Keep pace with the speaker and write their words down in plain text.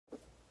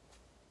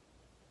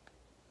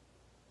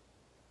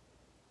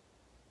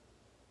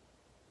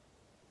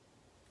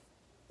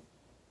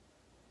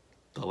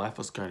The Life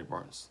of Scottie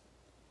Barnes,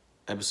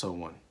 Episode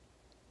 1,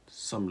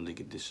 Summer League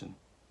Edition.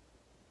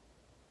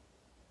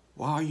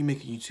 Why are you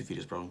making YouTube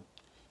videos, bro?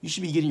 You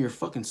should be getting your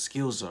fucking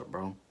skills up,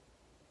 bro.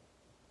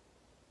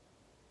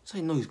 So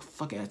you know he's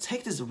fucking...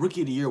 Take this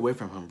Rookie of the Year away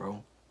from him,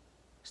 bro.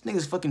 This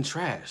nigga's fucking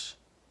trash.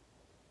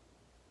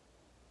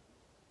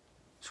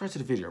 Let's right to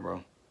the video,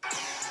 bro.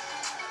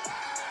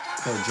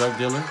 Got a drug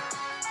dealer.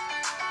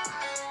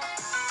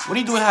 What are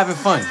you doing having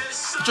fun?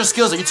 Get your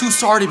skills up. You're too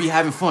sorry to be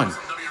having fun.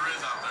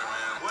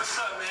 What's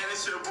up, man?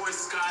 It's your boy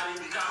Scottie.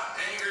 We got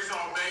bangers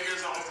on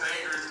bangers on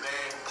bangers,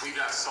 man. We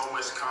got so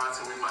much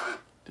content. We might...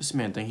 This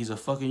man think he's a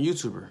fucking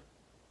YouTuber.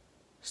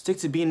 Stick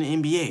to being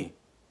in the NBA.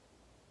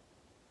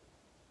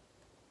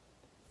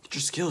 Get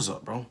your skills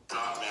up, bro.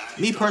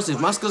 Me personally,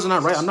 if my skills are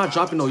not right, I'm not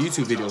dropping no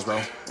YouTube videos,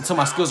 bro. Until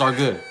my skills are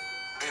good. In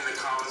the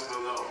comments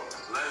below.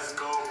 Let's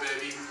go,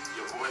 baby.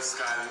 Your boy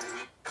Scottie.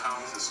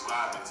 Comment,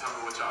 subscribe, and tell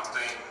me what y'all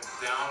think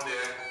down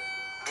there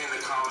in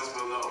the comments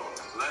below.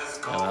 Let's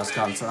go. Yeah,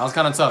 that was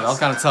kind of tough. That was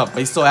kind of tough. But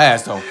he's still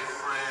ass though.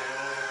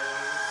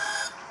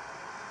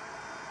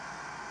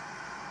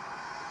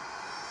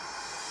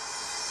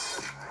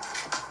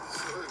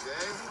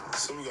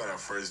 So we got our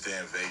first day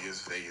in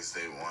Vegas,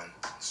 day one.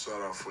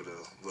 Start off with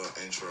a little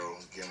intro,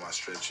 get my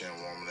stretch in,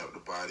 warming up the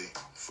body,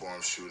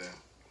 form shooting.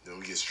 Then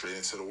we get straight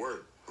into the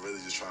work. Really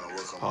just trying to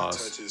work on my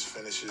touches,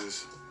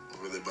 finishes.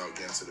 Really about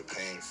getting to the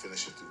paint,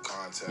 finishing through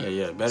contact.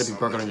 Yeah. Better be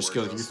working on your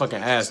skills. You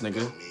fucking ass,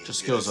 nigga. Get your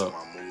skills up.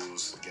 My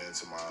moves, get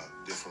into my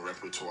different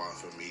repertoire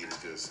for me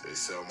to just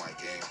excel my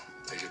game,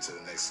 take it to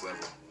the next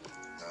level.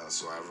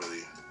 So I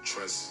really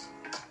trust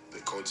the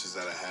coaches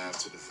that I have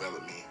to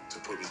develop me, to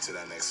put me to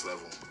that next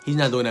level. He's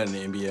not doing that in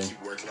the NBA.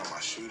 Keep working on my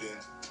shooting,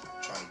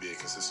 trying to be a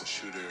consistent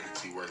shooter,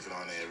 keep working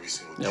on it every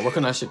single day. Yeah, work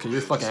on that shit, cause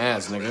you're fucking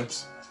ass, nigga.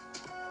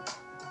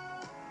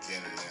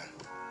 Getting it in.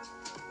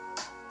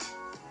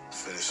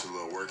 Finish a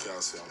little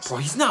workout. Bro,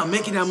 he's not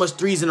making that much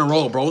threes in a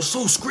row, bro.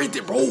 So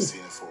scripted, bro.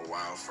 Seen it for a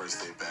while,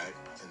 first day back,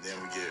 and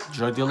then we get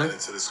drug dealer right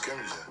into the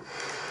scrimmaging.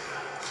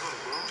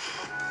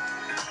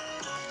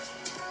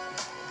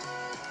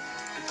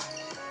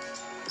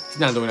 He's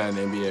not doing that in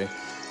the NBA.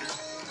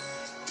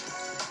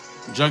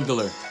 Drug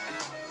dealer.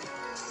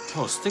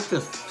 Bro, stick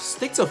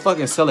to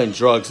fucking selling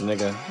drugs,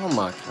 nigga. Oh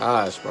my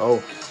gosh,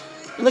 bro.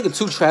 Look at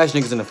two trash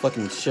niggas in the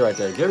fucking shit right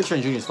there. Gary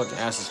Trent Jr.'s fucking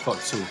ass as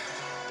fuck too.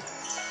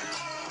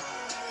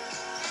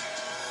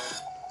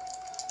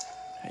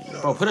 Hey,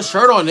 bro, put a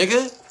shirt on,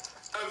 nigga.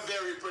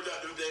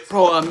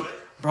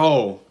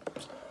 Bro.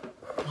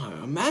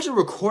 Imagine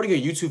recording a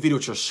YouTube video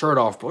with your shirt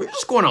off, bro. You're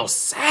just going out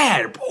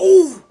sad,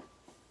 bro.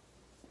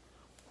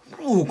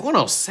 Bro, going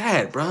out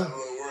sad, bro.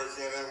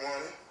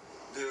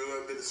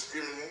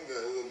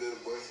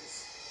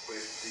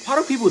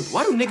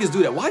 Why do niggas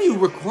do that? Why do you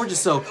record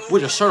yourself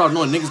with your shirt off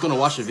knowing niggas gonna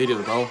watch your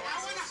video, bro?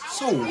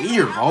 So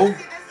weird, bro.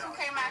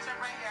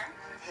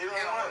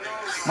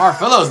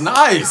 Marfello's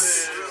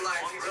nice.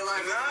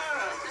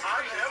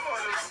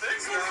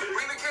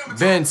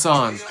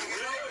 Benson.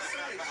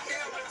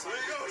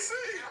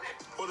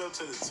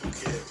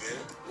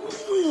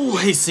 Ooh,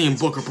 I hate seeing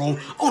Booker, bro.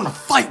 I wanna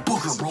fight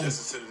Booker, bro,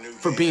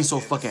 for being so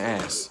fucking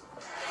ass.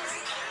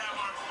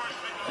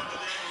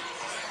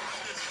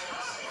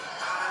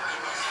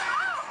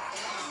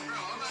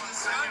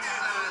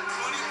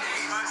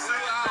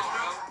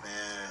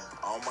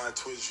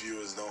 Twitch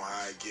viewers know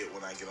how I get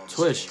when I get on the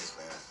Twitch. Screens,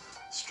 man.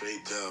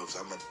 Straight dubs.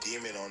 I'm a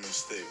demon on them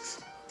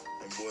sticks.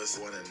 And boys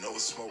want to no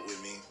smoke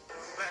with me.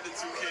 Back to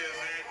 2K,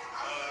 man.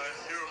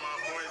 Here are my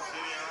boys,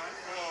 Gideon.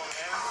 Come on,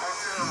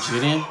 man.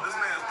 Gideon? This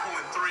man's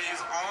pulling threes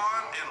on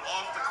and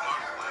off the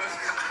clock.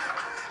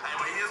 Hey,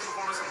 but he is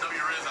performing some W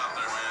Riz out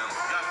there, man.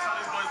 You gotta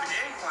tell these boys the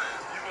game plan.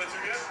 You play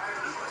 2K?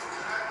 You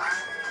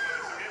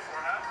play 2K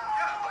for a half?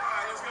 Yeah. All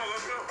right, let's go.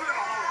 Put it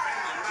on Hall of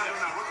Fame, then.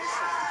 We're not rookie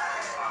shit.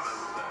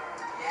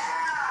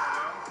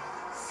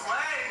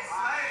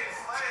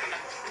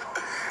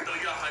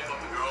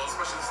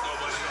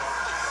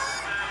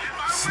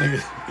 Nigga.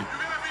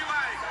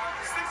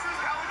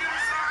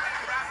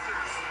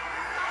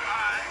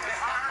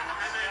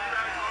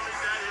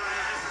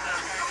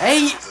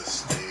 Hey.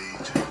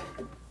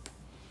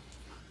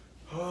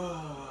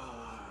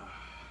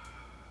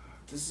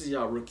 This is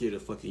y'all rookie of the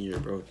fucking year,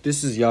 bro.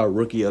 This is y'all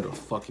rookie of the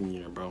fucking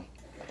year, bro.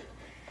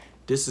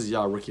 This is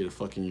y'all rookie of the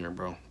fucking year,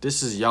 bro.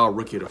 This is y'all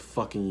rookie of the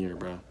fucking year,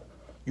 bro.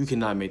 You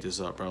cannot make this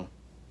up, bro.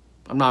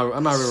 I'm not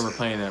even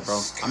replaying that,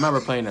 bro. I'm not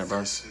replaying that,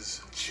 bro.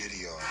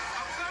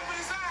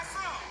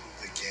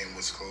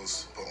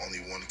 Close, but only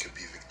one could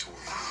be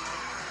victorious.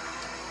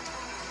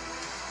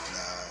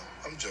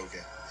 Nah, I'm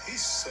joking. He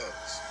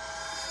sucks.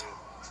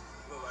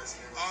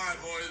 Alright,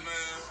 boys,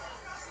 man.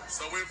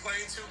 So we're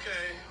playing 2K.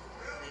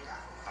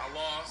 I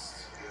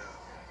lost. Yeah.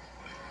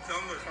 Tell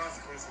them the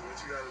consequences. What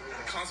you gotta do.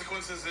 The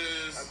consequences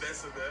is I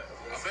bet's a bet.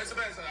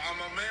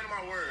 I'm a man of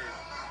my word.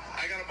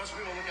 I got a bunch of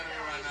people looking at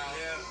me right now.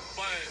 Yeah.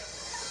 But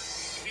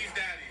he's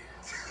daddy.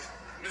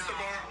 Mr.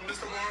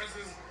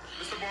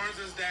 Barnes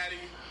is daddy.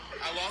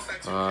 I lost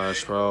that 2K.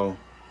 Gosh, bro.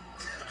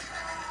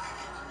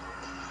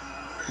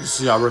 This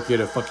is y'all rookie of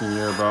the fucking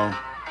year, bro.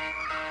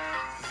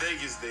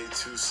 Vegas Day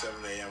 2, 7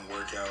 a.m.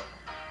 workout.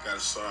 Gotta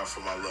start off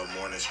with my little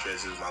morning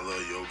stretches, my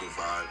little yoga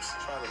vibes.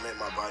 Trying to make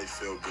my body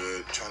feel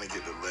good, trying to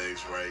get the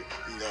legs right.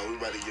 You know, we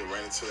about to get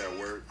right into that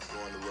work.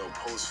 Going to little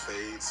post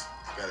fades.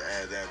 Gotta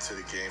add that to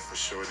the game for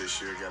sure this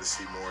year. Gotta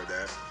see more of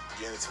that.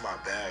 Getting into my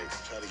bag.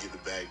 Trying to get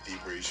the bag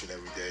deeper each and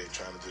every day.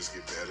 Trying to just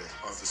get better.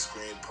 Off the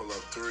screen, pull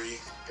up 3.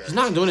 He's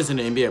not doing this in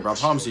the NBA, bro. I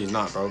promise you he's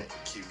not, bro.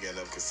 Keep getting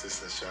up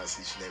consistent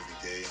shots each and every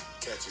day.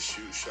 Catch and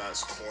shoot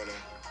shots, corner.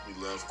 We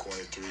love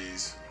corner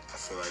threes. I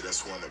feel like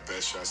that's one of the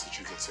best shots that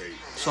you can take.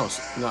 So,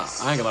 nah,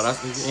 I ain't gonna lie.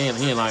 He ain't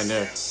lying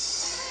there.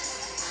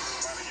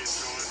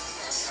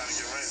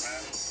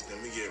 Then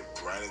we get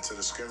right into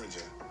the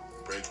scrimmaging.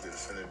 Break the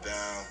defender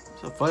down.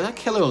 So, fuck that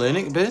Kelly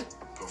Olynyk, bitch.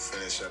 Go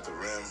finish at the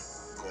rim.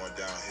 Going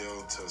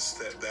downhill to a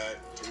step back.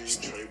 3,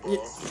 tray ball.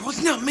 Bro,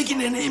 he's not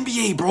making it in the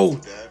NBA, bro.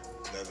 That.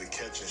 Another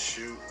catch and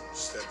shoot.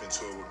 Step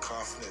into it with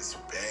confidence.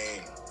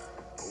 Bang.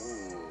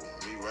 Ooh,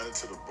 me running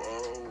to the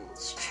ball.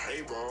 It's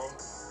tray ball.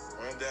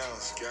 Run down,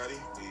 Scottie.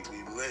 We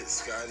lit,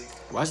 Scottie.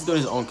 Why is he doing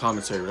his own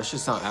commentary? That shit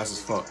sound ass as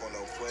fuck. On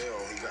no play,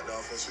 he got the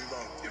offensive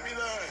rebound. Give me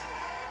that.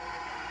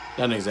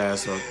 That nigga's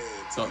ass, though.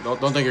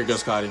 Don't think you're good,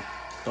 Scottie.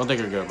 Don't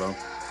think you're good, bro.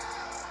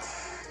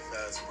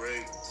 Fast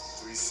break.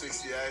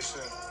 360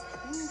 action.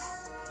 Woo.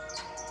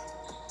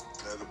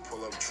 Another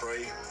pull-up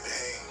tray.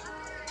 Bang.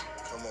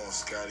 Come on,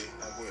 Scottie.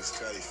 That boy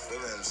Scottie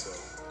feeling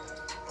himself.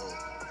 Oh,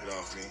 get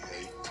off me.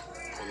 Hey,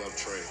 pull-up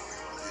tray.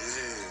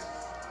 Yeah.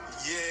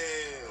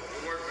 Yeah.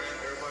 Good work, man.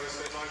 Everybody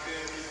stay locked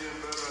in. Keep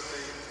getting better. I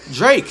think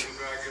Drake. get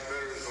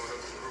better. It's gonna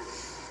help the group.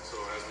 So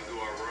as we do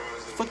our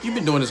runs, and Fuck you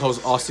been doing this whole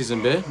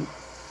off-season, bitch. the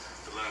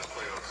last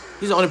playoff series,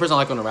 He's the only person I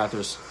like on the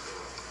Raptors.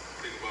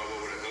 think about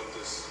what would have helped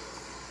us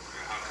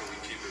and how can we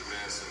keep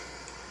advancing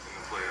in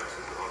the playoffs.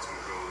 The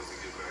ultimate goal is to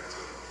get back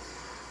to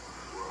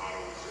where Otto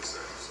was just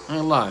at. So I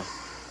ain't lying.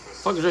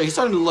 Fuck Drake. He's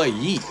starting to look like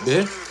yeet,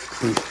 bitch.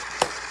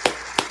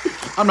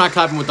 I'm not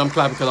clapping with them. I'm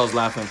clapping because I was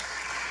laughing.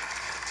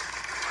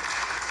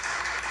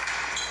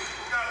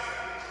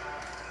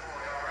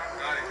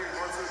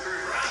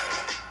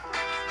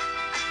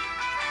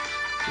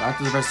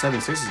 Raptors versus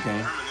 76ers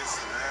game.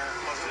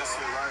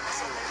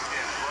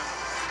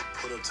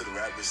 Put up to the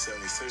Raptors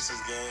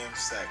 76ers game,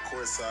 sat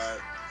courtside,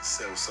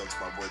 said what's up to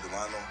my boy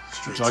Delano.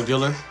 Drug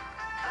dealer.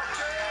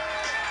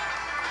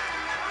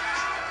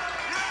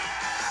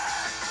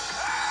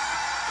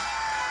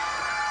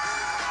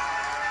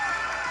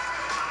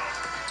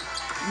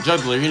 Drug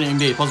dealer, you're in the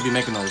NBA, you're supposed to be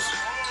making those.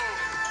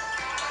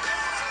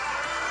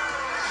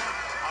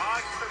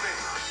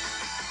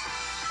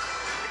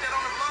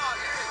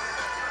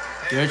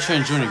 Gary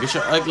Trent Jr., get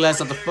your ugly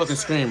ass out the fucking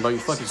screen, bro. You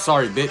fucking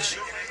sorry, bitch.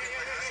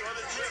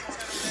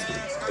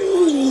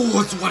 Ooh,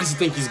 why does he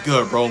think he's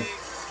good, bro?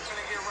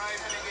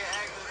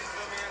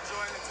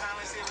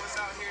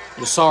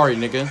 You're sorry,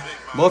 nigga.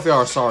 Both of y'all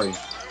are sorry.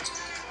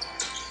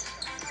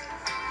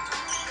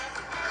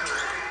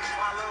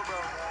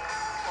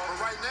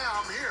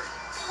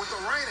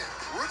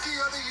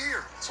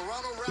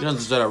 He doesn't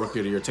deserve that rookie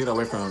of the year. Take that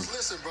away from him.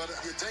 Listen, brother,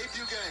 your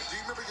debut game. Do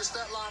you remember your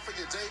stat line for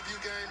your debut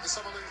game?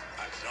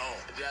 I don't.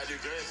 Did I do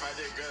good? If I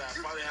did good, I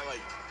probably had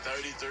like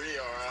 33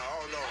 or I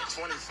don't know,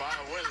 25,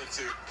 one or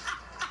two.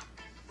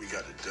 We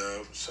got the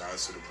dub. Shout out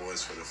to the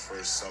boys for the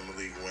first Summer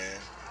League win.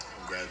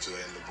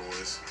 Congratulating the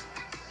boys.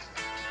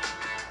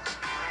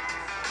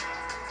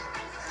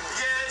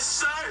 Yes,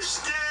 sir,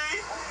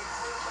 Ski.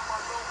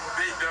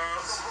 Big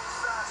dubs.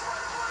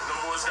 The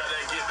boys got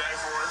that get back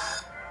for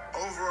us.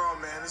 Overall,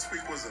 man, this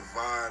week was a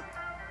vibe.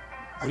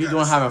 What are you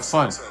doing having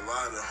fun? To a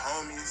lot of the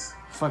homies.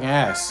 Fucking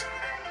ass.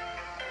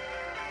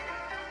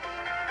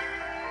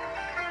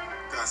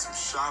 Got some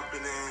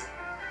shopping in.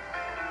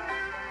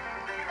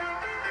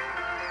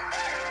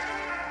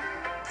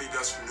 Picked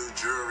up some new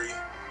jewelry.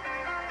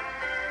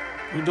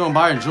 What you doing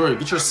buying jewelry?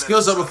 Get your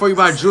skills up before you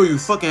buy jewelry, you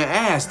fucking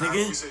ass, I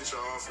nigga. appreciate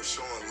y'all for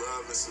showing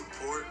love and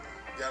support.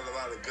 Got a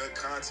lot of good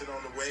content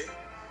on the way.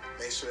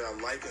 Make sure y'all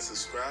like and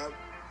subscribe.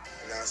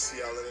 And I'll see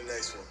y'all in the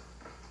next one.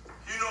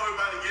 You know what we're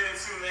about to get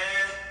into,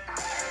 man.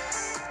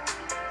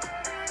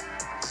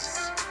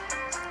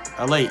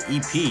 LA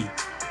EP.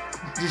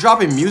 You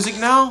dropping music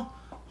now?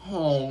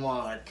 Oh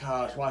my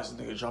gosh, why is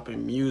this nigga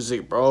dropping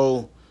music,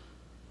 bro?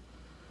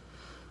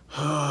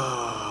 Bro,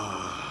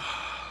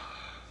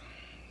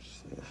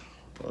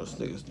 this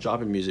nigga's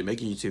dropping music,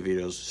 making YouTube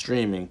videos,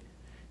 streaming,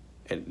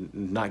 and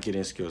not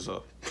getting skills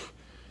up.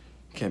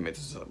 Can't make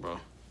this up, bro.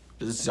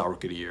 This is our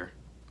rookie of the year.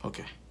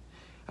 Okay.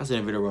 That's the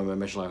end of the video, bro.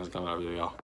 Make sure you like and comment on the video, y'all.